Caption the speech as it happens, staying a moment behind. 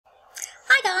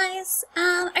Hi guys!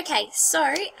 Okay,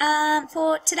 so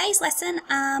for today's lesson,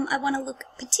 I want to look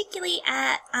particularly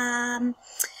at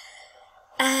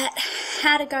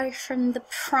how to go from the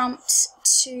prompt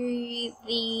to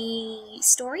the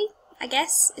story, I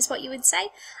guess, is what you would say.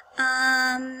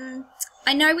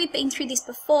 I know we've been through this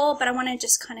before, but I want to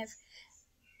just kind of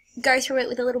go through it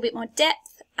with a little bit more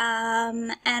depth,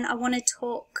 and I want to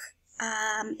talk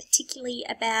particularly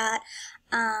about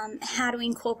how to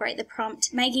incorporate the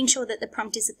prompt, making sure that the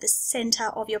prompt is at the center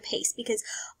of your piece, because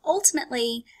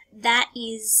ultimately that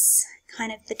is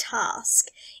kind of the task,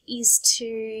 is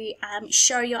to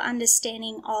show your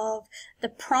understanding of the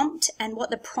prompt and what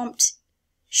the prompt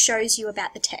shows you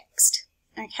about the text.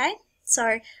 Okay, so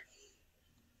a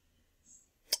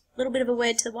little bit of a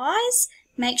word to the wise,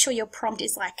 make sure your prompt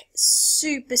is like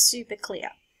super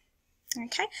clear.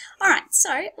 Okay, alright,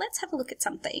 so let's have a look at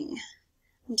something.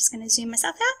 I'm just going to zoom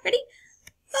myself out. Ready?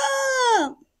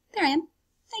 Oh, there I am.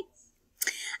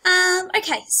 Hey.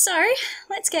 Okay, so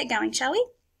let's get going, shall we?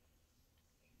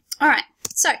 Alright,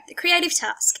 so the creative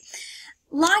task.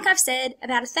 Like I've said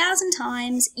about 1,000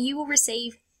 times, you will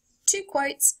receive 2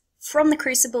 quotes from the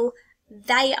Crucible.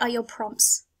 They are your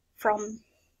prompts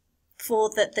for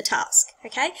the task,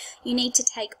 okay? You need to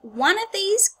take one of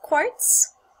these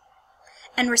quotes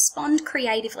and respond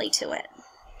creatively to it.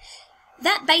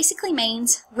 That basically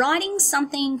means writing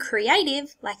something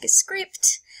creative, like a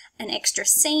script, an extra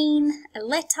scene, a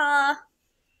letter,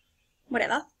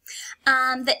 whatever,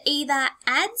 that either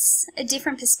adds a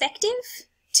different perspective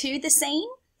to the scene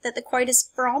that the quote is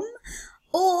from,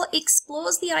 or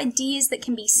explores the ideas that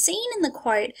can be seen in the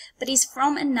quote but is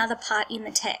from another part in the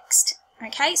text.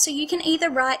 Okay, so you can either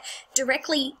write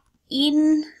directly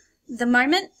in the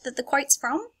moment that the quote's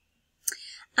from,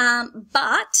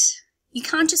 but you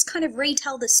can't just kind of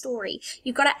retell the story.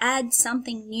 You've got to add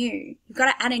something new. You've got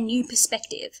to add a new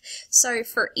perspective. So,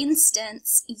 for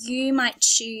instance, you might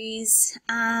choose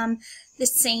the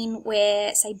scene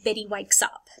where, say, Betty wakes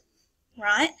up,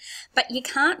 right? But you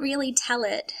can't really tell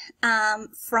it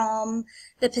from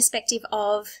the perspective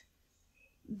of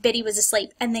Betty was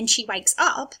asleep and then she wakes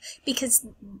up, because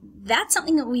that's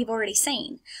something that we've already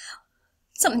seen.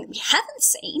 Something that we haven't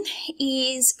seen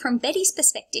is from Betty's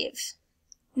perspective.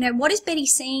 You know, what is Betty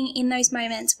seeing in those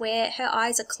moments where her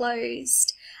eyes are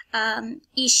closed?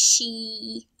 Is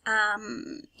she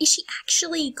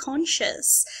actually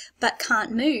conscious but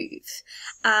can't move,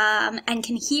 and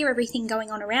can hear everything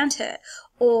going on around her?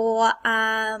 Or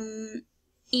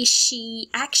is she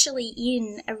actually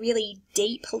in a really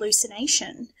deep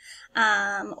hallucination,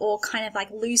 or kind of like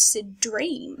lucid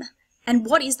dream? And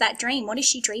what is that dream? What is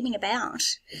she dreaming about?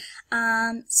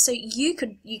 So you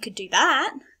could do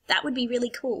that. That would be really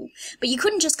cool. But you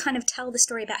couldn't just kind of tell the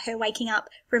story about her waking up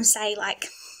from, say, like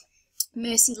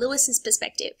Mercy Lewis's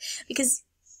perspective, because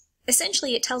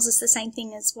essentially it tells us the same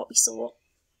thing as what we saw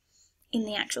in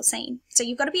the actual scene. So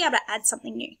you've got to be able to add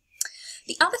something new.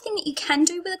 The other thing that you can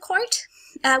do with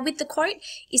the quote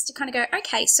is to kind of go,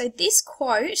 okay, so this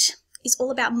quote is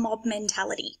all about mob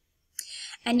mentality.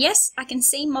 And yes, I can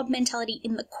see mob mentality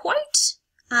in the quote,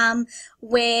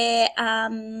 where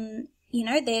you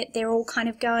know, they're all kind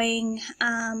of going,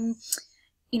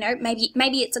 you know,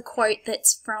 maybe it's a quote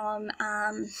that's from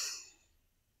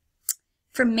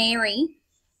Mary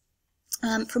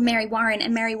Warren,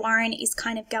 and Mary Warren is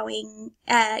kind of going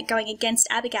against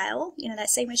Abigail. You know, that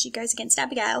scene where she goes against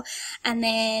Abigail, and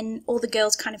then all the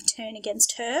girls kind of turn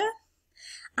against her,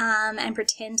 and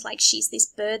pretend like she's this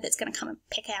bird that's going to come and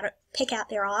peck out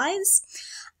their eyes.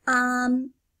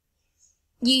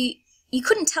 You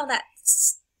couldn't tell that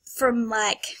from,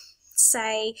 like,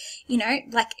 say, you know,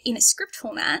 like in a script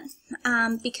format,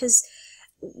 because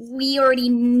we already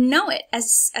know it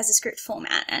as a script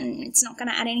format, and it's not going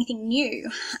to add anything new.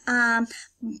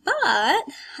 But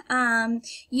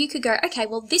you could go, okay,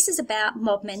 well, this is about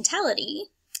mob mentality,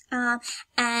 and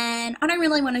I don't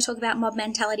really want to talk about mob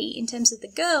mentality in terms of the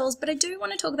girls, but I do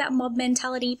want to talk about mob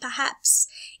mentality perhaps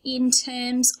in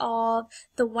terms of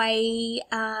the way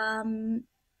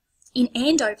in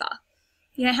Andover.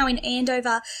 You know how in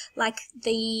Andover, like,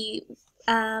 the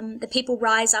people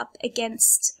rise up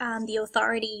against the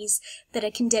authorities that are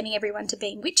condemning everyone to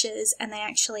being witches, and they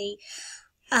actually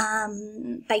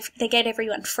they get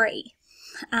everyone free.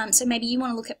 So maybe you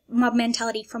want to look at mob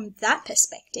mentality from that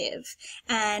perspective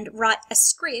and write a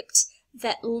script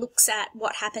that looks at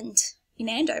what happened in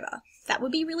Andover. That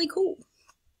would be really cool.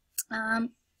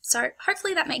 So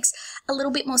hopefully that makes a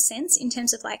little bit more sense in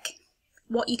terms of, like,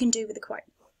 what you can do with a quote.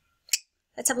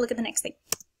 Let's have a look at the next thing.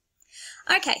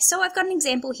 Okay, so I've got an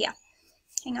example here.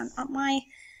 Hang on,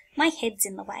 my head's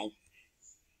in the way.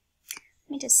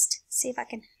 Let me just see if I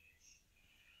can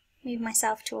move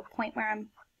myself to a point where I'm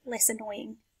less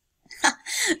annoying.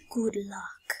 Good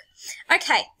luck.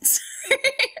 Okay, so,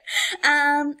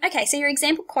 okay, so your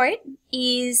example quote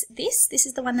is this. This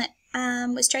is the one that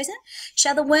was chosen.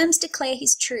 Shall the worms declare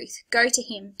his truth? Go to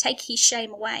him, take his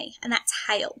shame away. And that's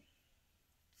hail.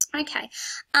 Okay,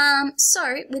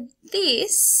 so with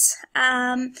this,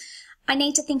 I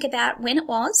need to think about when it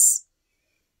was.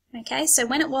 Okay, so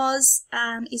when it was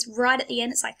is right at the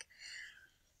end. It's like,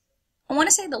 I want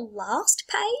to say the last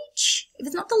page. If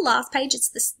it's not the last page, it's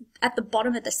this at the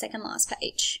bottom of the second last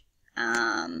page.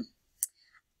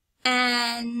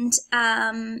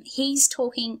 He's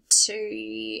talking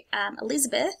to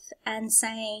Elizabeth and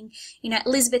saying, you know,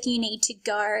 Elizabeth, you need to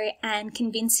go and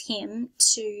convince him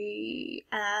to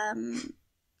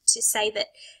say that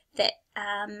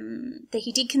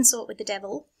he did consort with the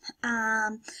devil.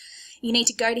 You need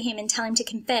to go to him and tell him to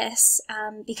confess,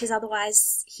 because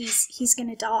otherwise he's going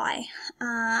to die.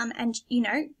 And you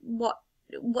know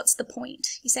what's the point?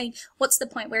 He's saying, what's the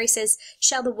point? Where he says,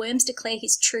 shall the worms declare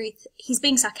his truth? He's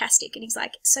being sarcastic, and he's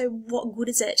like, so what good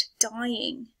is it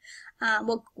dying?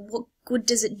 What good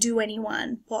does it do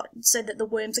anyone? What, so that the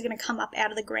worms are going to come up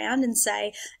out of the ground and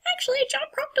say, actually, John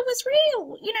Proctor was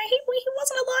real. You know, he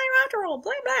wasn't a liar after all.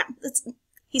 Blah blah.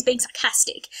 He's being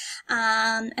sarcastic.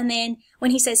 And then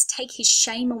when he says, take his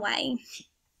shame away,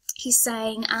 he's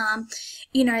saying,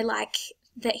 you know, like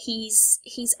that he's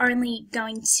only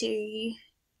going to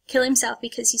kill himself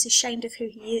because he's ashamed of who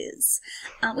he is,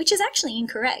 which is actually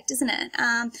incorrect, isn't it?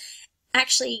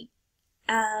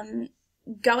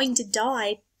 Going to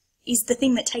die is the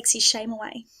thing that takes his shame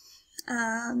away.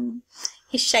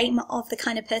 His shame of the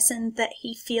kind of person that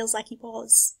he feels like he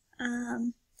was.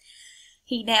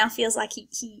 He now feels like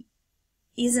he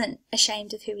isn't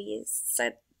ashamed of who he is.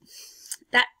 So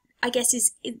that, I guess,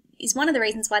 is one of the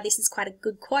reasons why this is quite a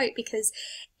good quote, because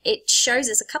it shows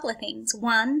us a couple of things.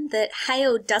 One, that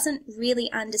Hale doesn't really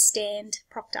understand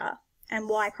Proctor and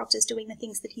why Proctor's doing the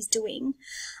things that he's doing.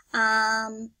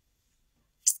 The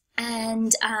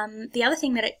other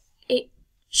thing that it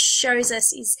shows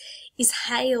us is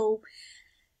Hale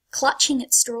clutching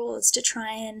at straws to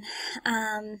try and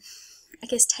I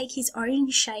guess take his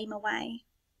own shame away,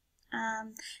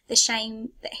 the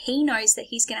shame that he knows that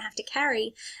he's going to have to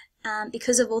carry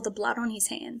because of all the blood on his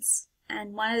hands.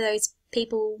 And one of those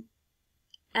people's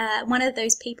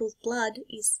blood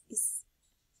is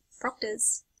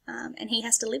Proctor's, and he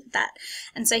has to live with that.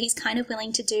 And so he's kind of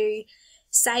willing to do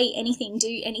anything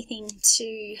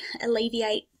to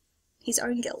alleviate his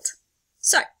own guilt.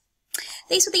 So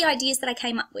these were the ideas that I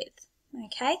came up with.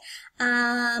 Okay.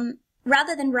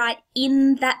 Rather than write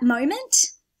in that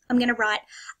moment, I'm going to write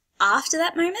after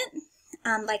that moment,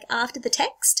 like after the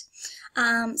text.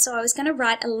 So I was going to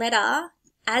write a letter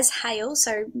as Hale,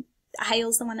 so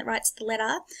Hale's the one that writes the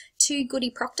letter, to Goody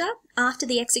Proctor after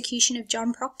the execution of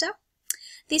John Proctor.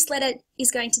 This letter is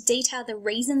going to detail the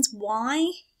reasons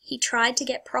why he tried to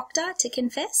get Proctor to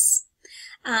confess,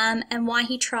 and why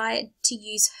he tried to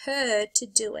use her to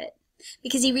do it.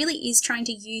 Because he really is trying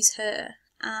to use her.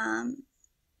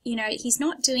 You know, he's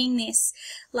not doing this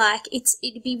like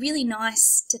it'd be really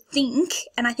nice to think,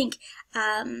 and I think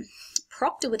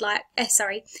Proctor would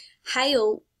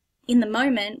Hale in the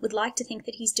moment would like to think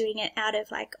that he's doing it out of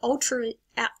like altruism,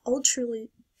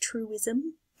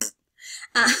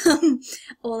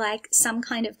 or like some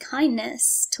kind of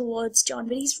kindness towards John,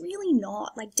 but he's really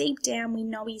not. Like deep down, we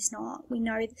know he's not. We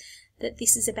know that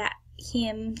this is about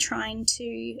him trying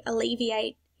to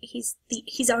alleviate his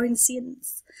own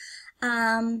sins.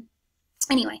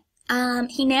 Anyway,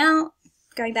 he now,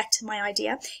 going back to my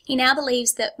idea, he now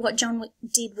believes that what John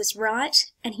did was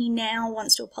right, and he now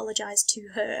wants to apologise to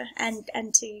her and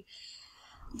to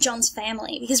John's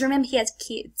family, because remember, he has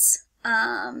kids.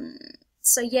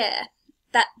 So yeah,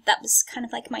 that was kind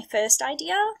of like my first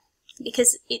idea,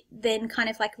 because it then kind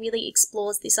of like really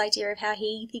explores this idea of how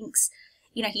he thinks,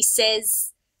 you know, he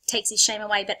says takes his shame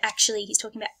away, but actually he's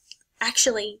talking about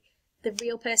the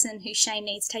real person whose shame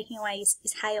needs taking away is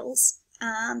Hale's,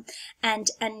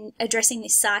 and addressing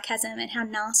this sarcasm and how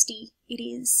nasty it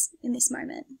is in this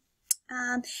moment.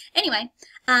 Anyway,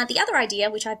 the other idea,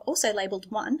 which I've also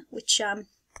labelled 1, which,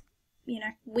 you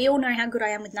know, we all know how good I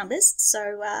am with numbers,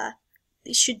 so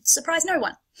this should surprise no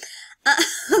one.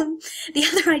 The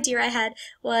other idea I had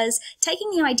was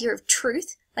taking the idea of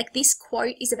truth. Like, this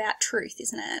quote is about truth,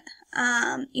 isn't it?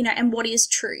 You know, and what is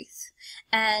truth?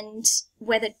 And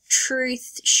whether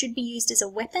truth should be used as a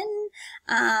weapon,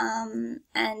 and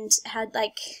how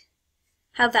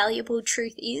valuable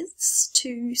truth is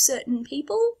to certain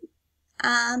people.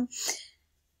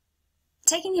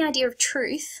 Taking the idea of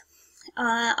truth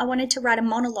I wanted to write a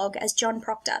monologue as John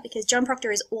Proctor, because John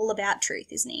Proctor is all about truth,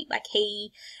 isn't he? Like,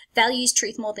 he values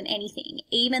truth more than anything,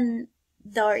 even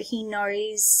though he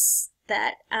knows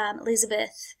that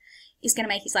Elizabeth is going to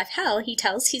make his life hell. He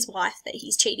tells his wife that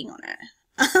he's cheating on her.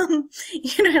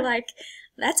 You know, like,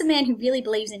 that's a man who really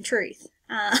believes in truth.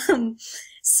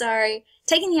 So,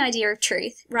 taking the idea of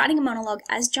truth, writing a monologue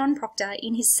as John Proctor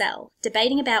in his cell,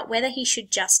 debating about whether he should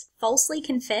just falsely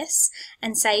confess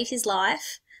and save his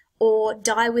life, or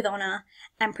die with honour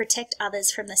and protect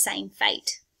others from the same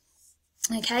fate.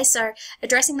 Okay, so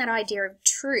addressing that idea of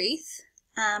truth,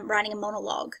 writing a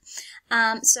monologue.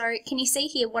 So can you see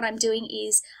here what I'm doing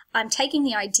is I'm taking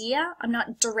the idea, I'm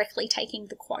not directly taking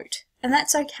the quote. And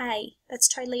that's okay, that's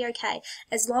totally okay,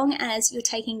 as long as you're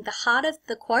taking the heart of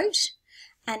the quote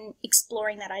and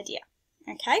exploring that idea,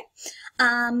 okay?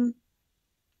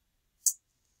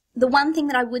 The one thing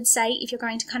that I would say, if you're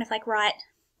going to kind of like write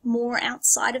more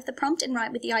outside of the prompt and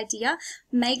write with the idea,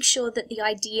 make sure that the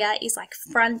idea is like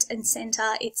front and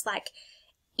center. It's like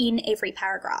in every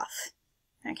paragraph.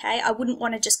 Okay, I wouldn't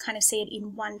want to just kind of see it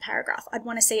in one paragraph. I'd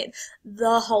want to see it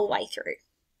the whole way through.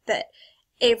 That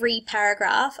every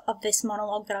paragraph of this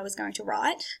monologue that I was going to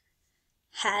write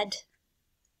had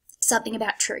something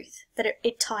about truth, that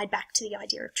it tied back to the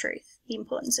idea of truth, the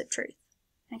importance of truth.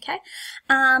 Okay,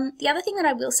 the other thing that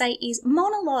I will say is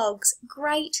monologues,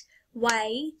 great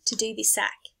way to do this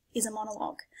SAC is a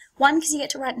monologue. 1, because you get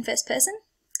to write in first person.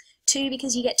 2,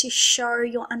 because you get to show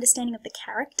your understanding of the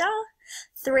character.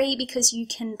 3, because you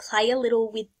can play a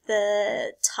little with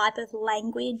the type of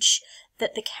language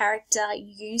that the character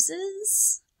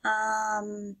uses.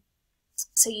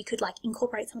 So you could like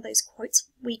incorporate some of those quotes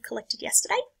we collected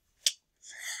yesterday.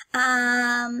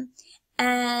 And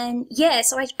yeah,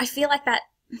 so I feel like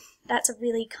that's a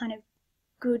really kind of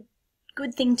good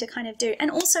thing to kind of do.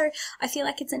 And also I feel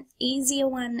like it's an easier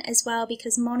one as well,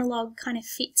 because monologue kind of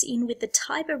fits in with the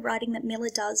type of writing that Miller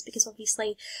does, because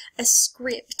obviously a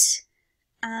script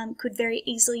could very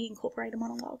easily incorporate a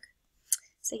monologue.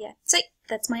 So yeah, so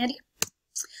that's my idea.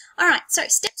 Alright, so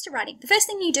steps to writing. The first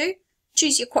thing you do,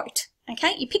 choose your quote.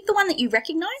 Okay, you pick the one that you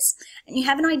recognise and you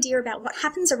have an idea about what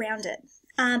happens around it.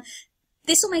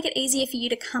 This will make it easier for you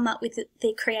to come up with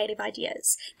the creative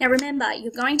ideas. Now remember,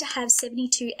 you're going to have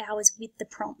 72 hours with the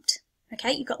prompt.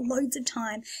 Okay, you've got loads of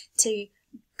time to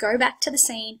go back to the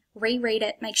scene, reread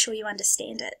it, make sure you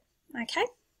understand it. Okay?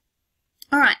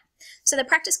 Alright, so the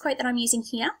practice quote that I'm using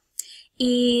here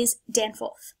is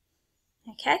Danforth.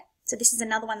 Okay, so this is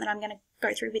another one that I'm going to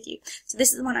go through with you. So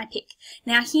this is the one I pick.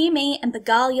 Now hear me and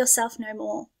beguile yourself no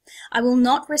more. I will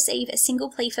not receive a single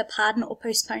plea for pardon or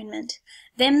postponement.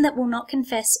 Them that will not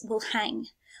confess will hang.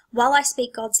 While I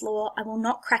speak God's law, I will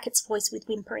not crack its voice with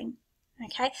whimpering.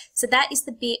 Okay, so that is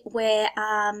the bit where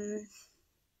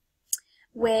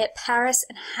Paris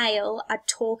and Hale are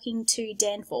talking to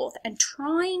Danforth and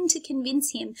trying to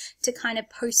convince him to kind of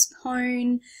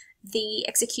postpone the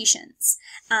executions.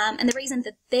 And the reason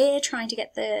that they're trying to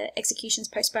get the executions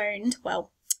postponed,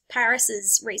 well,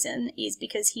 Paris's reason is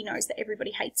because he knows that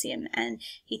everybody hates him, and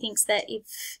he thinks that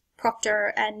if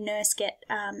Proctor and Nurse get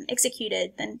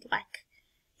executed, then like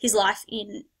his life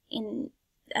in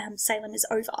Salem is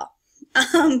over.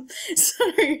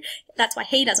 So that's why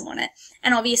he doesn't want it.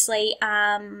 And obviously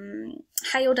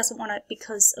Hale doesn't want it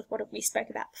because of what we spoke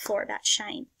about before about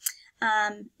shame.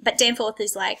 But Danforth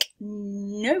is like,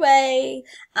 no way,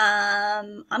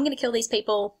 I'm going to kill these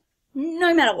people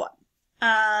no matter what.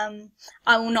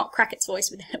 I will not crack its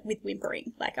voice with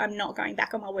whimpering. Like, I'm not going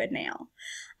back on my word now.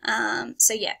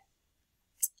 So yeah,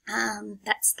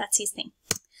 that's his thing.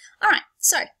 Alright,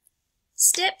 so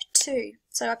step 2.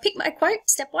 So I pick my quote,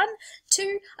 step 1.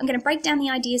 2, I'm going to break down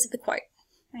the ideas of the quote.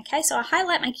 Okay, so I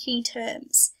highlight my key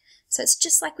terms. So it's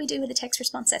just like we do with the text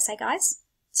response essay, guys.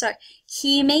 So,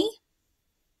 hear me.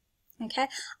 Okay,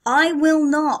 I will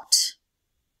not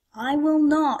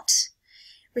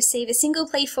receive a single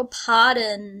plea for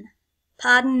pardon.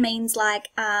 Pardon means like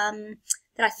that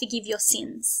I forgive your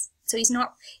sins. So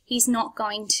he's not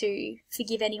going to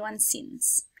forgive anyone's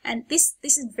sins. And this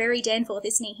is very Danforth,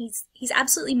 isn't he? He's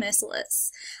absolutely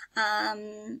merciless.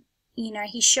 You know,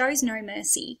 he shows no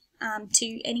mercy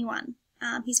to anyone.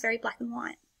 He's very black and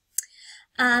white.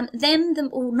 Them that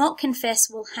will not confess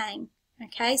will hang.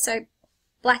 Okay, so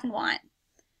black and white.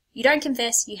 You don't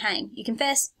confess, you hang. You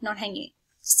confess, not hang you.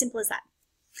 Simple as that.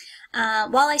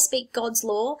 While I speak God's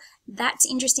law, that's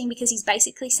interesting because he's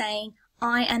basically saying,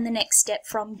 I am the next step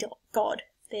from God.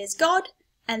 There's God,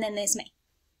 and then there's me.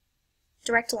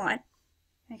 Direct line.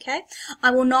 Okay?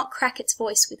 I will not crack its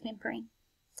voice with whimpering.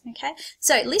 Okay,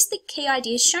 so list the key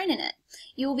ideas shown in it.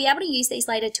 You will be able to use these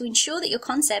later to ensure that your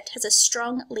concept has a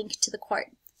strong link to the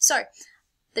quote. So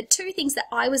the two things that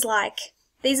I was like,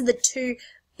 these are the two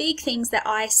big things that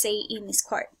I see in this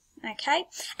quote. Okay,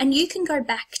 and you can go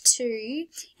back to,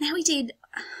 now we did,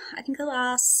 I think the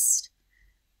last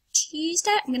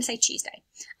Tuesday, I'm going to say Tuesday,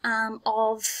 it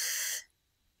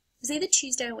was either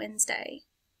Tuesday or Wednesday.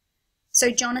 So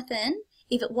Jonathan,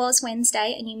 if it was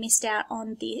Wednesday and you missed out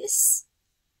on this,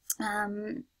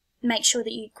 make sure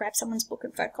that you grab someone's book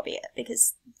and photocopy it,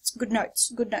 because it's good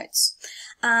notes, good notes.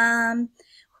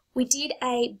 We did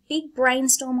a big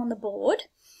brainstorm on the board,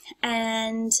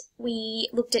 and we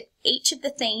looked at each of the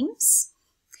themes,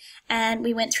 and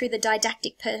we went through the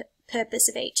didactic purpose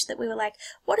of each, that we were like,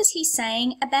 what is he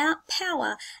saying about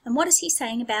power? And what is he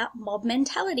saying about mob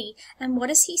mentality? And what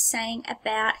is he saying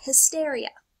about hysteria?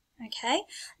 Okay,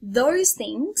 those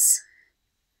things,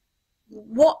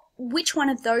 which one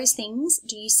of those things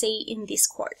do you see in this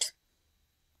quote?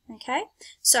 Okay,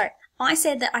 so I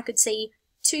said that I could see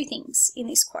two things in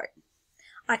this quote.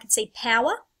 I could see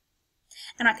power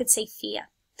and I could see fear.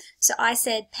 So I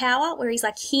said power, where he's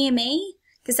like, hear me,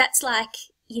 because that's like,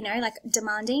 you know, like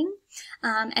demanding,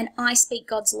 and I speak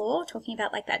God's law, talking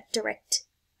about like that direct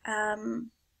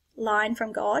line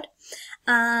from God.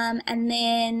 And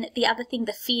then the other thing,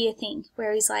 the fear thing,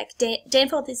 where he's like,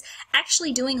 Danforth is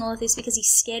actually doing all of this because he's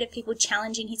scared of people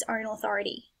challenging his own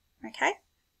authority. Okay,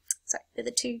 so they're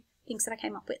the two things that I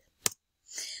came up with.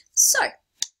 So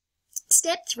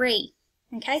step 3.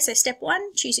 Okay, so step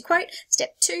 1, choose a quote.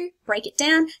 Step 2, break it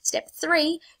down. Step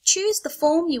 3, choose the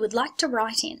form you would like to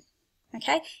write in.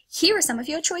 Okay, here are some of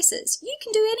your choices. You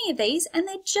can do any of these, and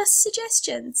they're just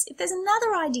suggestions. If there's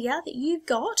another idea that you've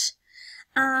got,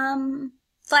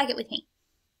 flag it with me.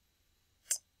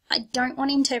 I don't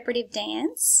want interpretive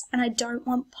dance, and I don't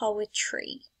want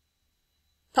poetry.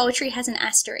 Poetry has an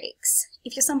asterisk.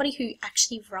 If you're somebody who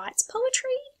actually writes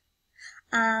poetry,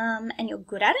 and you're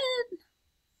good at it,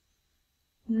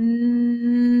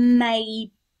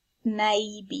 maybe.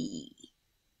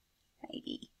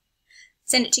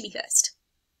 Send it to me first.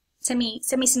 Send me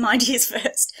some ideas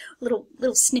first. Little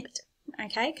snippet,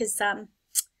 okay? Because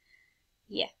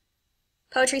yeah,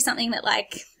 poetry is something that,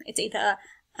 like, it's either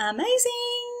amazing,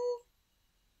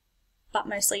 but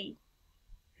mostly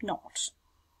not.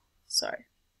 So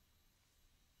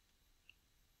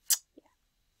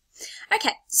yeah.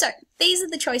 Okay, so these are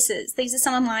the choices. These are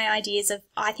some of my ideas of,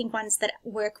 I think, ones that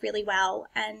work really well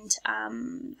and are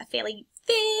fairly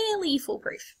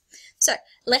foolproof. So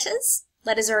letters.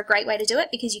 Letters are a great way to do it,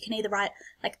 because you can either write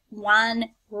like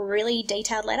one really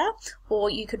detailed letter,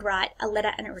 or you could write a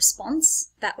letter and a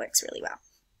response. That works really well.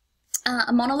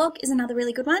 A monologue is another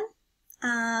really good one,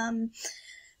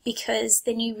 because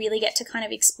then you really get to kind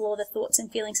of explore the thoughts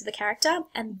and feelings of the character,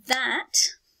 and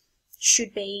that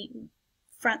should be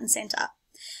front and center.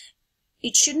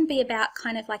 It shouldn't be about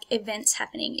kind of like events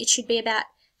happening. It should be about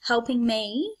helping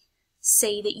me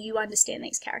see that you understand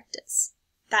these characters.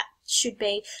 That should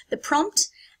be the prompt,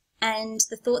 and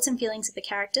the thoughts and feelings of the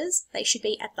characters. They should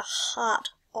be at the heart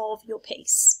of your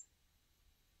piece.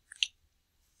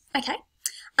 Okay.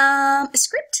 A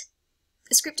script.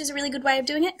 A script is a really good way of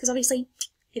doing it, because obviously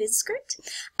it is a script.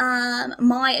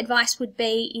 My advice would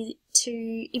be to,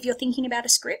 if you're thinking about a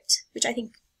script, which I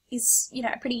think is, you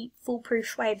know, a pretty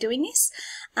foolproof way of doing this,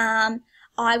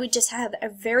 I would just have a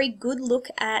very good look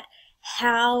at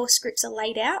how scripts are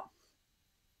laid out.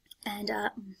 And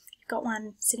you've got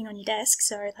one sitting on your desk,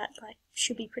 so that like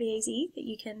should be pretty easy, that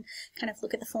you can kind of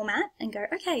look at the format and go,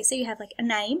 okay, so you have like a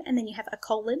name, and then you have a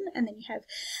colon, and then you have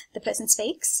the person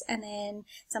speaks, and then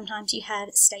sometimes you have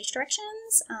stage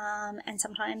directions, and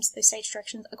sometimes those stage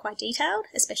directions are quite detailed,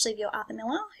 especially if you're Arthur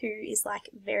Miller, who is like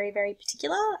very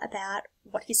particular about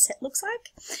what his set looks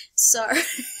like. So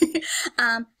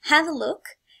have a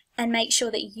look and make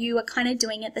sure that you are kind of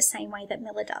doing it the same way that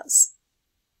Miller does.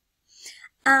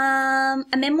 A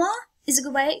memoir is a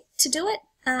good way to do it.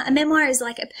 A memoir is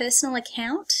like a personal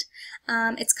account.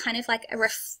 It's kind of like a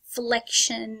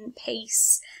reflection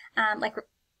piece, like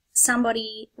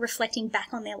somebody reflecting back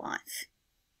on their life.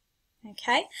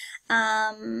 Okay?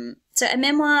 So a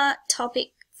memoir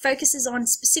topic focuses on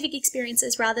specific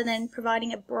experiences rather than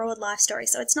providing a broad life story.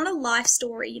 So it's not a life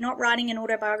story. You're not writing an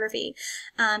autobiography.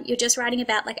 You're just writing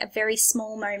about like a very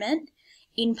small moment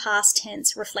in past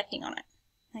tense, reflecting on it.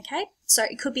 Okay, so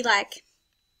it could be like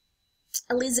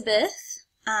Elizabeth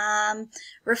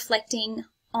reflecting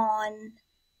on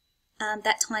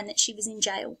that time that she was in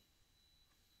jail.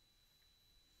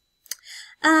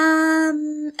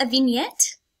 A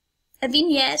vignette. A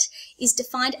vignette is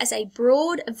defined as a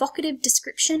broad, evocative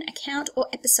description, account, or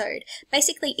episode.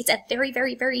 Basically, it's a very,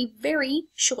 very, very, very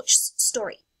short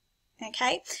story.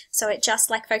 Okay? So it just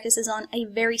like focuses on a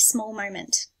very small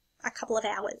moment, a couple of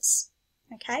hours.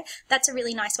 Okay? That's a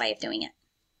really nice way of doing it.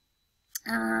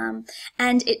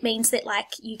 And it means that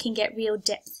like you can get real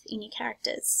depth in your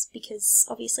characters because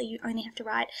obviously you only have to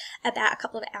write about a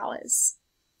couple of hours.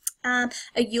 A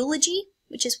eulogy,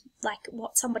 which is like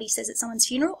what somebody says at someone's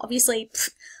funeral. Obviously,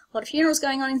 a lot of funerals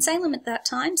going on in Salem at that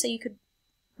time, so you could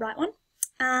write one.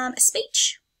 A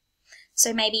speech.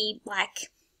 So maybe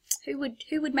like, who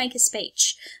would make a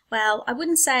speech? Well, I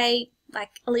wouldn't say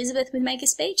like Elizabeth would make a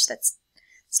speech.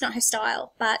 It's not her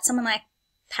style. But someone like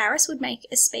Paris would make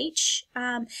a speech.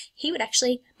 He would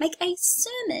actually make a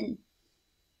sermon.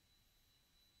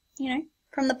 You know,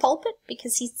 from the pulpit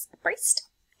because he's a priest.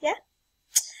 Yeah.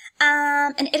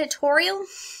 An editorial,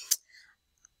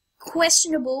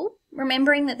 questionable,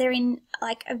 remembering that they're in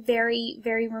like a very,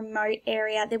 very remote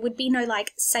area. There would be no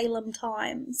like Salem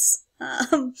Times.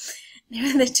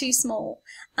 They're too small.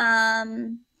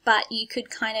 But you could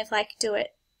kind of like do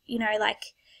it, you know,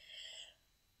 like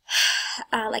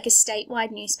a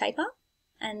statewide newspaper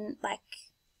and like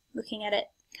looking at it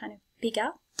kind of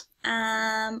bigger.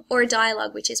 Or a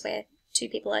dialogue, which is where two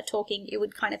people are talking. It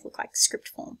would kind of look like script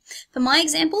form. For my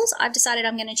examples, I've decided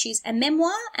I'm going to choose a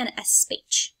memoir and a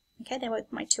speech. Okay, they were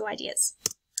my two ideas.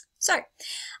 So,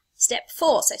 step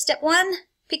 4. So step 1,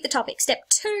 pick the topic. Step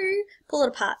 2, pull it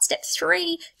apart. Step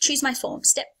 3, choose my form.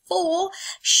 Step 4,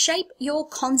 shape your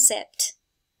concept.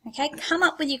 Okay, come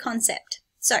up with your concept.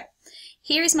 So,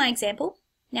 here is my example.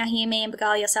 Now hear me and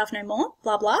beguile yourself no more.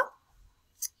 Blah, blah.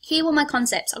 Here were my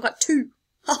concepts. I've got 2.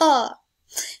 Ha-ha.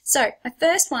 So, my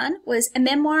first one was a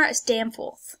memoir as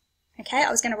Danforth. Okay,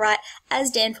 I was going to write as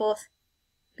Danforth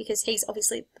because he's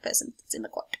obviously the person that's in the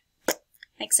quote.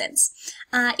 Makes sense.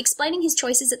 Explaining his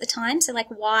choices at the time, so like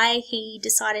why he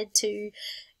decided to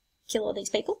kill all these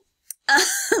people,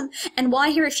 and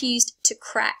why he refused to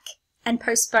crack and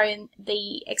postpone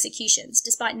the executions,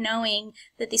 despite knowing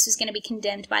that this was going to be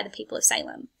condemned by the people of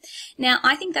Salem. Now,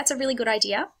 I think that's a really good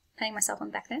idea. Patting myself on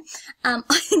the back there. I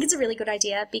think it's a really good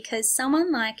idea because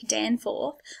someone like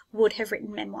Danforth would have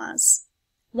written memoirs.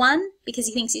 One, because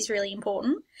he thinks he's really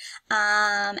important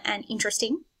and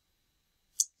interesting.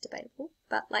 Debatable.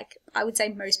 But like I would say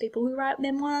most people who write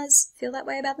memoirs feel that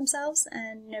way about themselves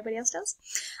and nobody else does.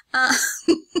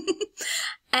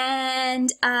 And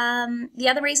the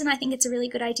other reason I think it's a really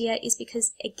good idea is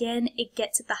because, again, it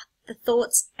gets at the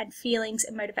thoughts and feelings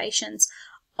and motivations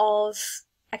of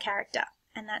a character.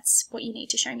 And that's what you need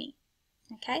to show me,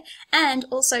 okay? And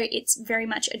also it's very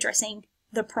much addressing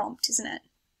the prompt, isn't it?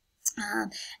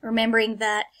 Remembering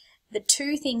that the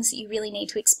 2 things that you really need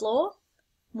to explore,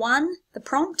 1, the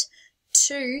prompt,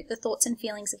 2, the thoughts and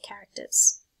feelings of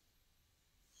characters.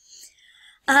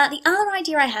 The other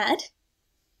idea I had,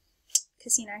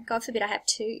 because, you know, God forbid I have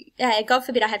 2, God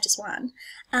forbid I have just 1,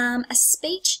 a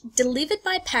speech delivered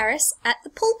by Paris at the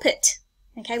pulpit.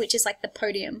 Okay, which is like the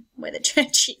podium where the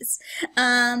church is,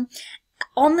 on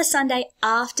the Sunday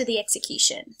after the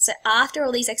execution. So after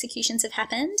all these executions have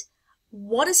happened,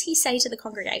 what does he say to the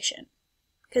congregation?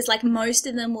 Because like most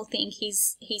of them will think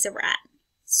he's a rat.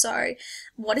 So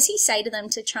what does he say to them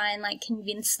to try and like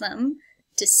convince them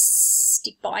to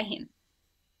stick by him?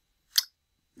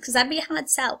 Because that'd be a hard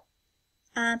sell.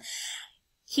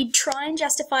 He'd try and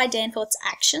justify Danforth's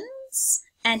actions.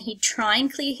 And he'd try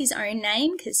and clear his own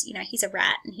name because, you know, he's a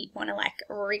rat and he'd want to, like,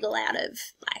 wriggle out of,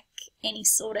 like, any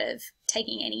sort of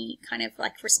taking any kind of,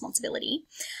 like, responsibility.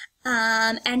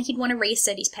 And he'd want to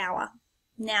reassert his power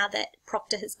now that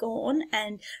Proctor has gone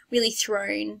and really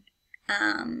thrown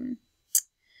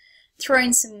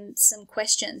some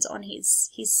questions on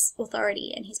his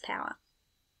authority and his power.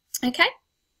 Okay?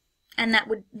 And that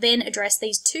would then address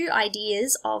these 2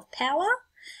 ideas of power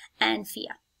and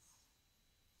fear.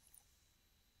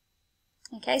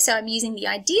 Okay, so I'm using the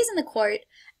ideas in the quote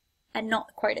and not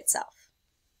the quote itself.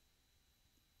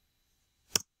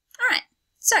 All right,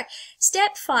 so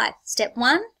step 5. Step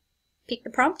 1, pick the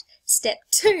prompt. Step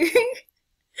 2,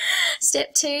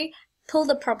 pull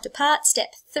the prompt apart.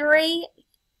 Step 3,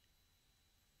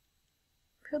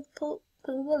 pull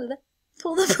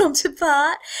the prompt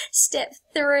apart. Step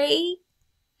 3,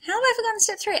 how have I forgotten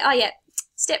step 3? Oh, yeah.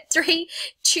 Step 3,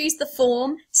 choose the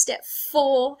form. Step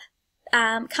 4,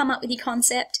 come up with your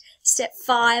concept. Step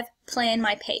 5, plan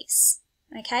my piece.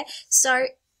 Okay, so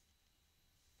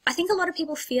I think a lot of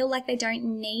people feel like they don't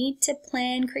need to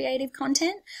plan creative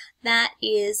content. That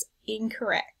is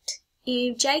incorrect.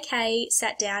 If JK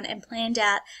sat down and planned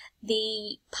out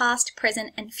the past,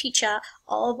 present, and future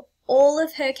of all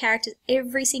of her characters,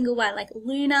 every single one, like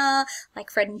Luna, like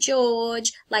Fred and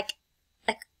George,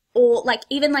 or like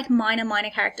even like minor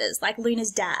characters, like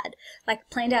Luna's dad, like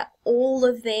planned out all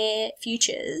of their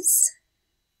futures,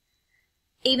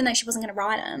 even though she wasn't going to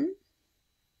write them.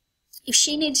 If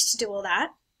she needed to do all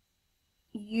that,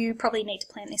 you probably need to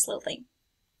plan this little thing,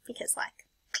 because like,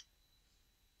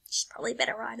 she's probably a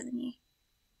better writer than you.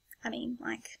 I mean,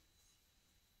 like,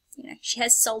 you know, she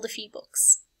has sold a few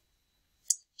books.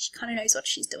 She kind of knows what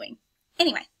she's doing.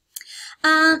 Anyway,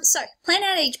 so plan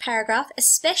out each paragraph,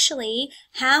 especially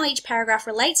how each paragraph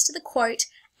relates to the quote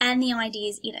and the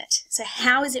ideas in it. So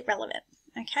how is it relevant?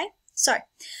 Okay, so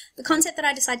the concept that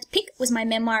I decided to pick was my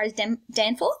memoir as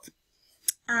Danforth.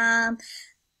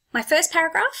 My first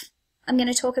paragraph, I'm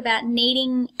going to talk about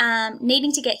needing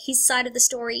to get his side of the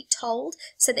story told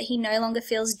so that he no longer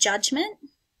feels judgment.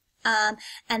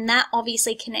 And that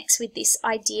obviously connects with this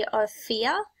idea of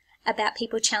fear about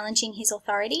people challenging his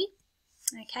authority.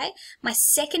 Okay, my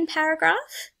second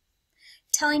paragraph,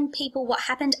 telling people what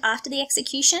happened after the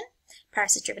execution.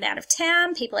 Paris is driven out of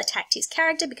town, people attacked his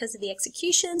character because of the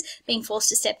executions, being forced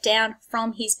to step down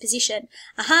from his position.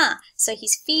 So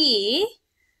his fear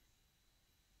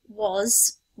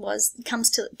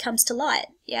comes to light,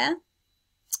 yeah?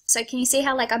 So can you see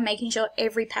how like I'm making sure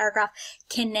every paragraph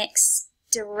connects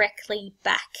directly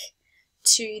back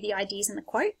to the ideas in the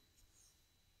quote?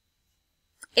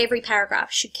 Every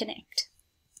paragraph should connect.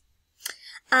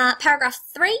 Paragraph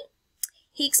 3,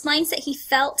 he explains that he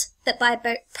felt that by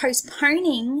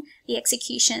postponing the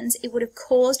executions, it would have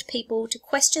caused people to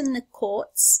question the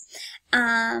courts,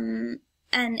 and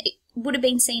it would have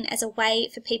been seen as a way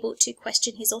for people to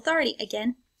question his authority.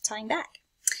 Again, tying back.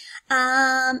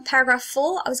 Paragraph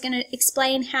 4, I was going to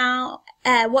explain how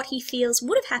what he feels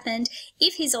would have happened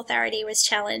if his authority was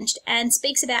challenged, and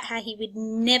speaks about how he would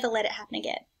never let it happen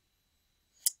again.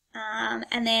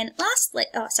 And then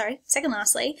second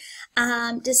lastly,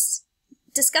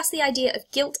 discuss the idea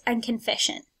of guilt and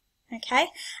confession. Okay,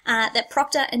 that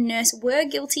Proctor and Nurse were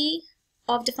guilty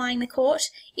of defying the court,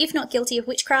 if not guilty of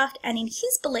witchcraft, and in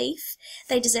his belief,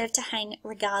 they deserve to hang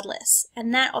regardless.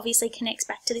 And that obviously connects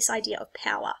back to this idea of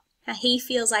power. Now he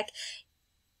feels like,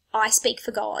 I speak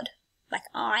for God, like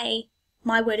my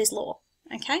word is law.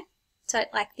 Okay, so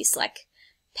like this like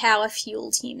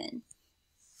power-fueled human.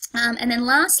 And then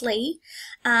lastly,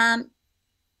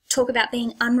 talk about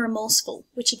being unremorseful,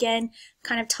 which again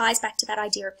kind of ties back to that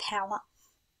idea of power.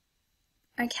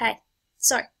 Okay,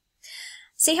 so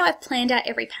see how I've planned out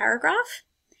every paragraph?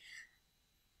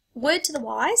 Word to the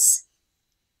wise,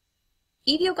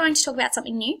 if you're going to talk about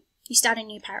something new, you start a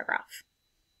new paragraph.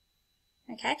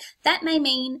 Okay, that may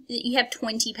mean that you have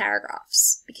 20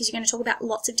 paragraphs because you're going to talk about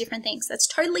lots of different things. That's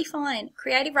totally fine.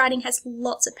 Creative writing has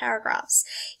lots of paragraphs.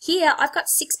 Here, I've got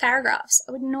 6 paragraphs.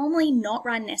 I would normally not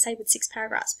write an essay with 6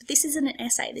 paragraphs, but this isn't an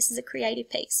essay. This is a creative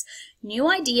piece. New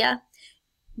idea,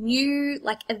 new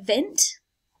like event,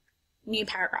 new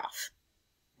paragraph.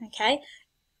 Okay,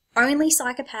 only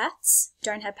psychopaths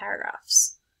don't have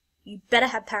paragraphs. You better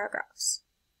have paragraphs.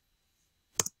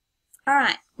 All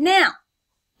right, now,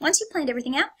 once you've planned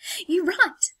everything out, you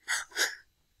write.